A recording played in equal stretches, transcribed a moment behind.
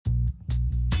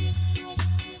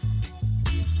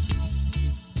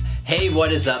Hey,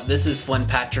 what is up? This is Flynn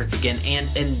Patrick again, and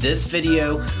in this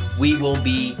video, we will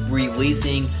be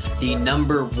releasing the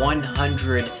number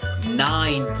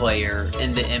 109 player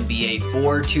in the NBA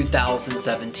for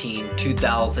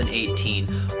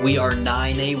 2017-2018. We are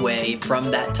 9 away from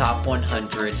that top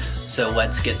 100, so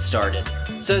let's get started.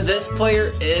 So this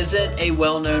player isn't a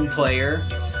well-known player,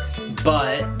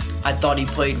 but I thought he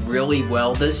played really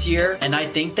well this year, and I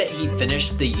think that he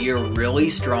finished the year really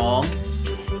strong.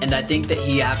 And I think that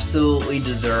he absolutely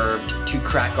deserved to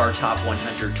crack our top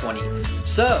 120.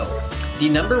 So, the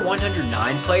number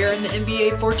 109 player in the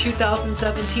NBA for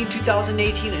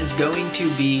 2017-2018 is going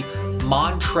to be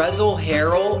Montrezl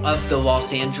Harrell of the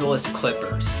Los Angeles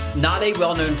Clippers. Not a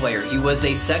well-known player. He was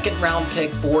a second-round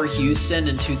pick for Houston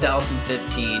in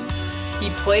 2015. He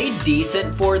played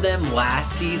decent for them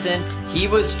last season. He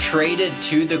was traded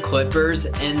to the Clippers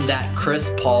in that Chris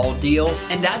Paul deal.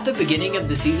 And at the beginning of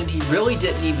the season, he really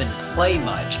didn't even play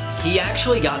much. He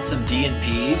actually got some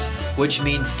DNPs, which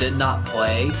means did not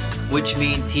play, which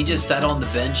means he just sat on the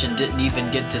bench and didn't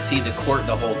even get to see the court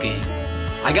the whole game.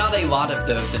 I got a lot of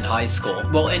those in high school.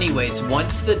 Well, anyways,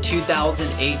 once the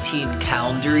 2018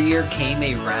 calendar year came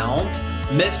around,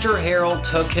 Mr. Harrell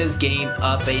took his game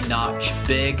up a notch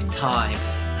big time,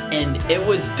 and it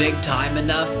was big time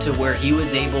enough to where he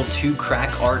was able to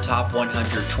crack our top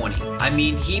 120. I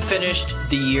mean, he finished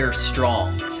the year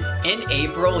strong. In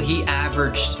April, he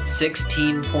averaged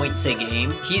 16 points a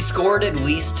game. He scored at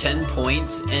least 10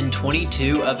 points in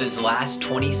 22 of his last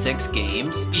 26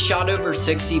 games. He shot over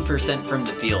 60% from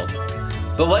the field.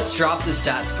 But let's drop the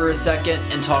stats for a second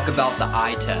and talk about the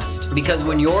eye test. Because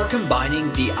when you're combining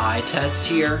the eye test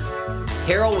here,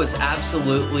 Harrell was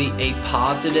absolutely a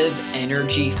positive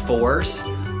energy force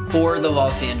for the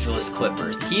Los Angeles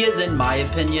Clippers. He is, in my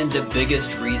opinion, the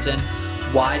biggest reason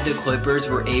why the Clippers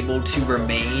were able to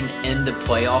remain in the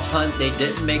playoff hunt. They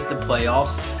didn't make the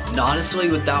playoffs. And honestly,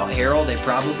 without Harrell, they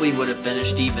probably would have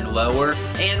finished even lower.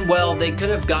 And, well, they could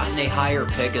have gotten a higher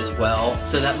pick as well.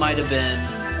 So that might have been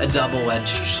a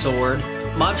double-edged sword.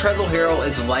 Montrezl Harrell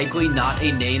is likely not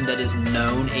a name that is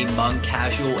known among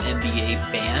casual NBA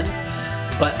fans,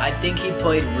 but I think he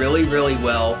played really, really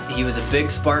well. He was a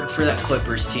big spark for that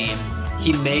Clippers team.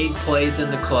 He made plays in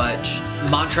the clutch.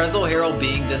 Montrezl Harrell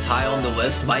being this high on the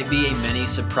list might be a mini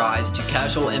surprise to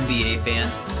casual NBA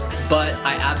fans, but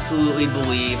I absolutely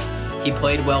believe he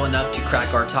played well enough to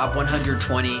crack our top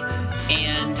 120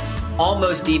 and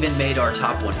almost even made our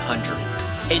top 100.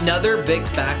 Another big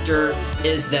factor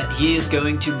is that he is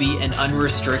going to be an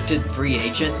unrestricted free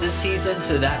agent this season,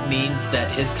 so that means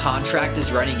that his contract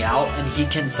is running out and he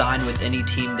can sign with any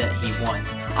team that he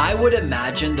wants. I would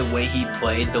imagine the way he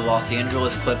played, the Los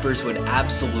Angeles Clippers would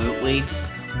absolutely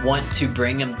want to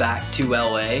bring him back to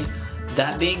LA.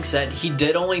 That being said, he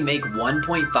did only make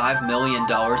 $1.5 million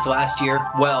last year.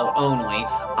 Well, only.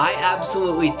 I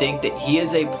absolutely think that he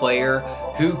is a player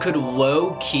who could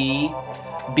low-key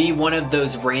be one of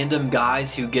those random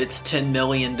guys who gets $10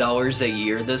 million a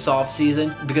year this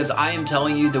offseason, because I am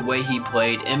telling you, the way he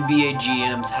played, NBA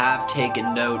GMs have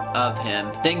taken note of him.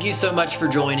 Thank you so much for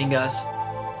joining us.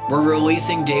 We're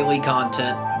releasing daily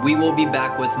content. We will be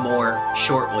back with more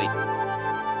shortly.